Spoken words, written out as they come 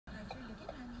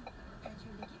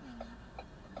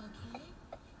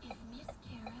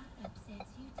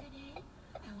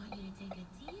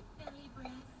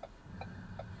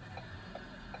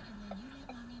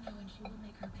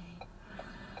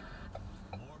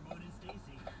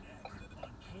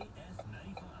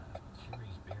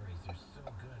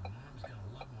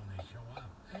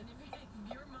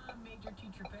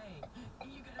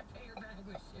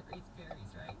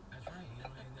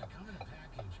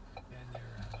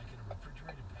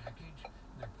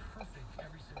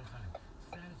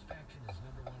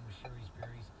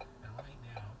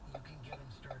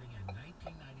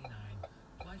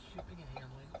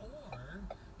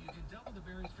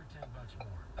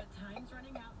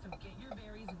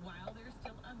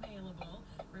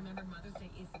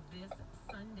is this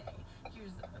Sunday.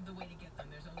 Here's the way to get them.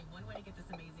 There's only one way to get this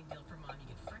amazing deal for Mom. You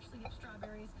get freshly dipped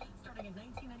strawberries starting at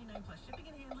 $19.99 plus shipping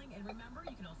and handling. And remember,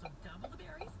 you can also double the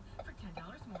berries for $10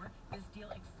 more. This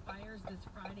deal expires this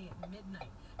Friday at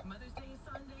midnight. Mother's Day is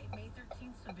Sunday, May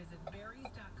 13th, so visit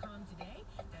berries.com today.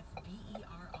 That's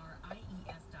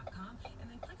BERRIES.com. And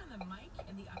then click on the mic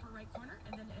in the upper right corner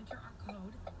and then enter our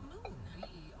code MOON.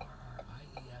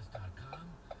 BERRIES.com.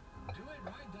 Do it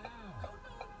right now. Code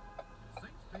MOON.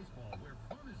 Saints baseball, where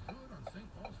fun is good on St.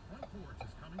 Paul's front porch,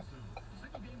 is coming soon.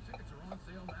 Single game tickets are on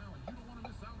sale now, and you don't want to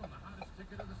miss out on the hottest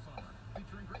ticket of the summer.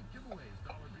 Featuring great giveaways,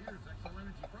 dollar beers, XO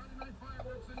Energy, Friday night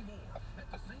fireworks, and more. Head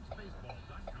to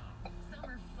saintsbaseball.com.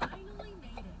 Summer finally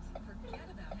made it. Forget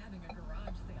about having a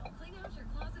garage sale. Clean out your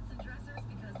closets and dressers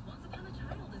because Once Upon a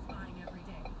Child is buying every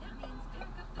day. That means pack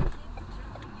up the kids'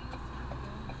 gently used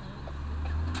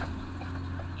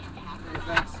outgrown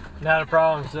clothes. Not a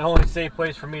problem. It's the only safe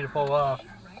place for me to pull off.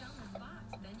 Right on the spot.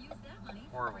 Then use that money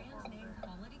for Horrible, brand name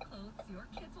quality clothes your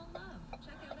kids will love.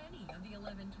 Check out any of the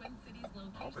 11 Twin Cities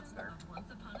locations there. of Once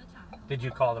Upon a Time. Did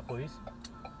you call the police?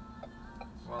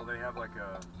 Well, they have like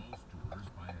a. Most tours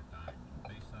buy a dime.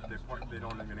 They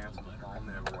don't even answer the phone.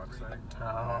 They have a website.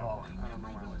 Oh, I don't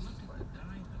know my license plate.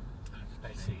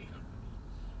 I see.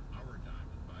 Our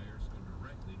diamond buyers go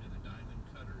directly to the diamond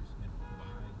cutters in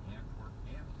Mumbai, Antwerp,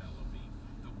 and Tel Aviv,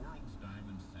 the world's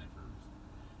diamond centers.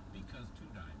 Because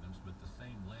two diamonds with the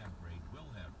same lab grade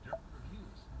will have different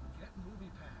reviews. Get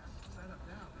MoviePass. Sign up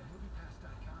now at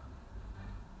MoviePass.com.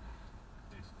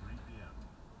 It's 3 p.m.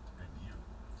 and you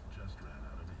just ran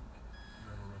out of ink.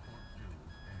 You have a report due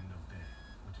end of day,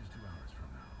 which is 2 hours from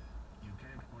now. You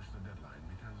can't push the deadline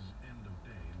because end of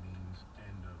day means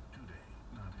end of today,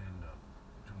 not end of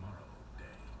tomorrow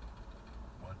day.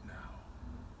 What now?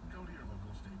 Go to your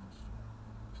local Staples store.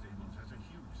 Staples has a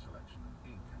huge selection of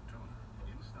ink and toner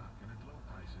in stock and at low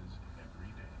prices every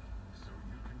day, so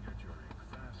you can get your ink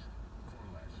fast for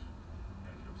less.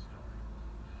 End of story.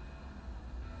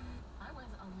 I was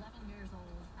 11 years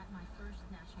old at my first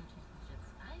national championships.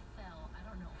 I fell, I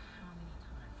don't know how many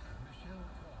times. Michelle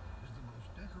Paul is the most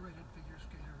decorated figure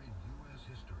skater in U.S.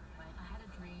 history. But I had a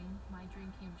dream. My dream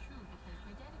came true because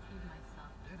I dedicated myself.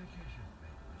 Dedication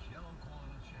made Michelle Paul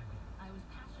a champion. I was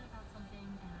passionate about something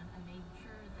and I made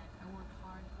sure that I worked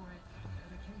hard for it. And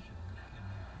dedication can make your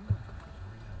dreams a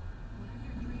reality. Whatever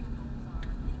your dream goals are,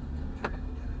 make them come true.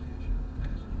 Dedication,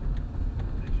 passion,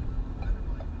 motivation, better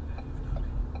life than you've done.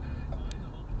 Find the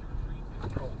home of your dreams.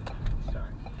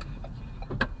 Sorry.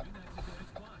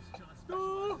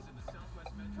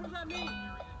 What does that mean?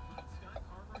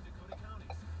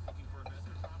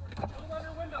 Hold on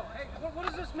your window. Hey, what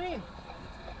does this mean?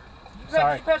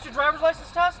 Sorry. Did you pass your driver's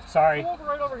license test? Sorry. Go over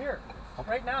right over here.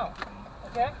 Right now.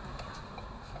 Okay?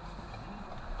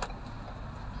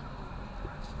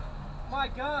 My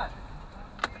God.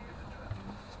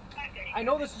 I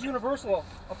know this is universal.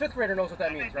 A fifth grader knows what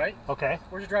that means, right? Okay.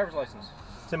 Where's your driver's license?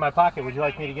 It's in my pocket. Would you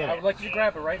like me to get I it? would like you to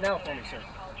grab it right now for me, sir.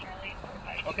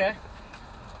 Okay?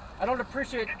 I don't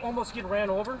appreciate almost getting ran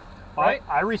over, right?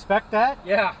 I respect that,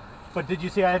 Yeah. but did you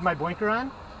see I had my blinker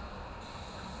on?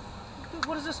 Dude,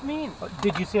 what does this mean?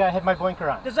 Did you see I had my blinker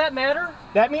on? Does that matter?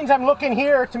 That means I'm looking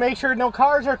here to make sure no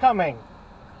cars are coming.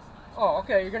 Oh,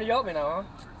 okay. You're going to yell at me now,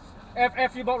 huh?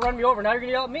 After you about run me over, now you're going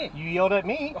to yell at me. You yelled at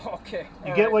me. Okay.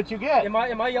 You all get right. what you get. Am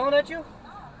I yelling at you?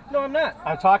 No, I'm not.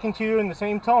 I'm talking to you in the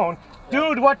same tone.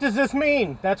 Dude, what does this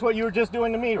mean? That's what you were just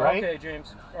doing to me, right? Okay,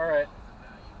 James. All right.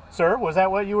 Sir, was that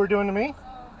what you were doing to me?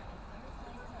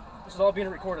 This is all being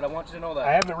recorded. I want you to know that.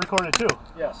 I have it recorded too.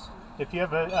 Yes. If you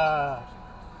have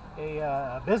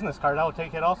a business card, I'll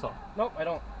take it also. Nope, I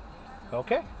don't.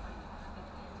 Okay.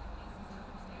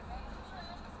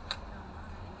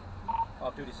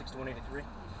 Off duty 6183.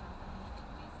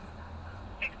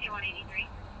 6183.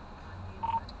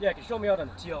 Yeah, can you show me out on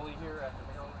the TLE here?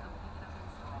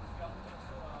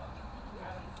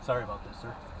 Sorry about this,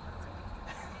 sir.